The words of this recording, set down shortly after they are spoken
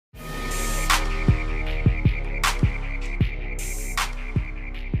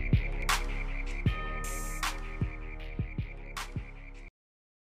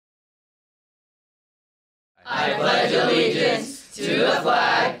I pledge allegiance to the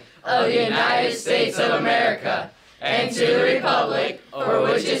flag of the United States of America and to the republic for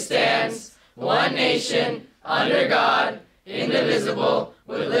which it stands, one nation, under God, indivisible,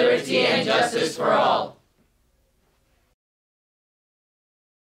 with liberty and justice for all.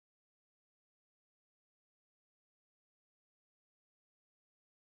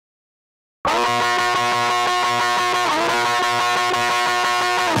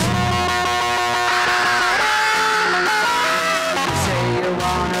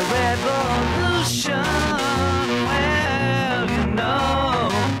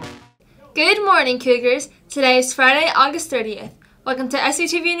 Good morning, Cougars. Today is Friday, August 30th. Welcome to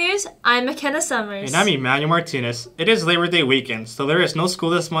SCTV News. I'm McKenna Summers. And I'm Emmanuel Martinez. It is Labor Day weekend, so there is no school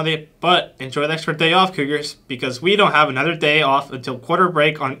this Monday, but enjoy the extra day off, Cougars, because we don't have another day off until quarter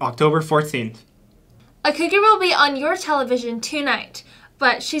break on October 14th. A Cougar will be on your television tonight,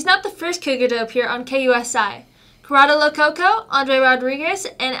 but she's not the first Cougar to appear on KUSI. Corrado Lococo, Andre Rodriguez,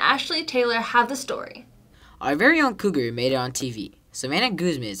 and Ashley Taylor have the story. Our very own Cougar made it on TV. Savannah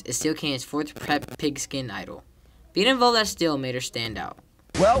Guzman is still Canada's fourth prep pigskin idol. Being involved at Still made her stand out.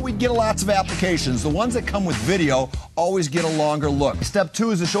 Well, we get lots of applications. The ones that come with video always get a longer look. Step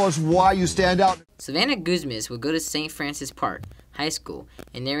 2 is to show us why you stand out. Savannah Guzman will go to St. Francis Park High School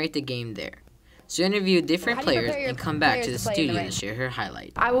and narrate the game there. She'll interview different players and come back to the studio to share her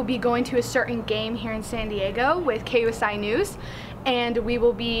highlight. I will be going to a certain game here in San Diego with KUSI News, and we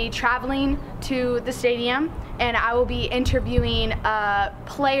will be traveling to the stadium, and I will be interviewing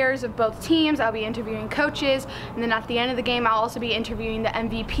players of both teams. I'll be interviewing coaches, and then at the end of the game I'll also be interviewing the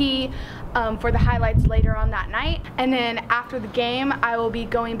MVP for the highlights later on that night. And then after the game I will be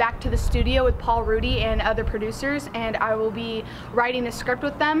going back to the studio with Paul Rudy and other producers, and I will be writing a script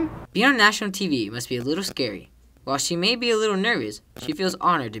with them. Being on national TV must be a little scary. While she may be a little nervous, she feels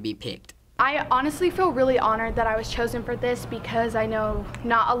honored to be picked. I honestly feel really honored that I was chosen for this, because I know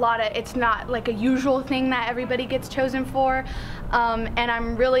it's not like a usual thing that everybody gets chosen for, and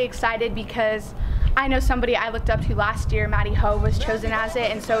I'm really excited because I know somebody I looked up to last year, Maddie Ho, was chosen as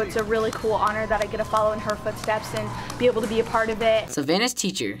it, and so it's a really cool honor that I get to follow in her footsteps and be able to be a part of it. Savannah's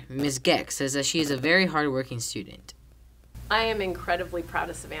teacher, Ms. Geck, says that she is a very hardworking student. I am incredibly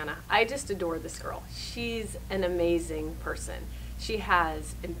proud of Savannah. I just adore this girl. She's an amazing person. She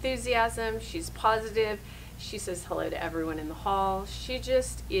has enthusiasm, she's positive, she says hello to everyone in the hall. She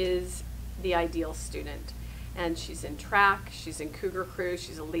just is the ideal student. And she's in track, she's in Cougar Crew,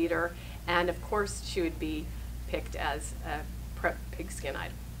 she's a leader, and of course she would be picked as a prep pigskin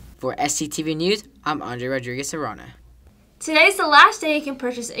idol. For SCTV News, I'm Andre Rodriguez-Arana. Today's the last day you can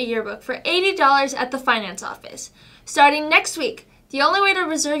purchase a yearbook for $80 at the finance office. Starting next week, the only way to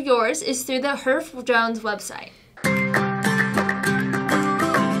reserve yours is through the Herf Jones website.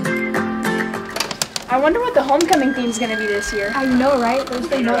 I wonder what the homecoming theme is going to be this year. I know, right? There's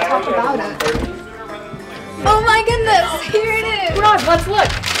been no talk about it. Oh my goodness! Here it is! Rod, let's look!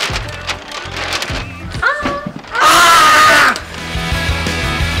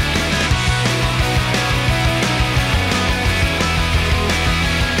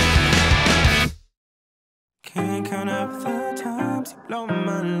 Can't count up the times you blow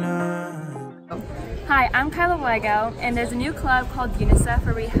my line. Hi, I'm Kyla Lego, and there's a new club called UNICEF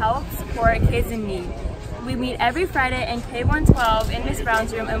where we help support kids in need. We meet every Friday in K112 in Miss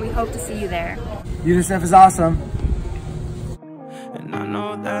Brown's room, and we hope to see you there. UNICEF is awesome. And I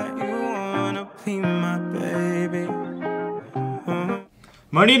know that you wanna be my baby.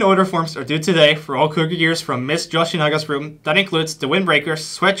 Money and order forms are due today for all Cougar gears from Miss Yoshinaga's room. That includes the windbreakers,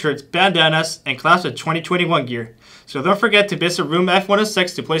 sweatshirts, bandanas, and class of 2021 gear. So don't forget to visit room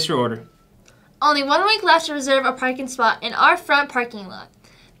F106 to place your order. Only 1 week left to reserve a parking spot in our front parking lot.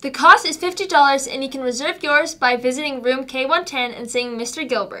 The cost is $50, and you can reserve yours by visiting room K110 and saying Mr.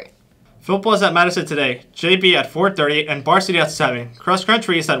 Gilbert. Football is at Madison today, JV at 4:30, and varsity at 7. Cross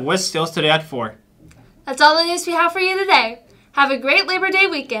country is at West Hills today at 4. That's all the news we have for you today. Have a great Labor Day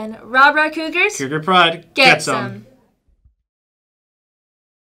weekend. Rob Cougars. Cougar Pride. Get some.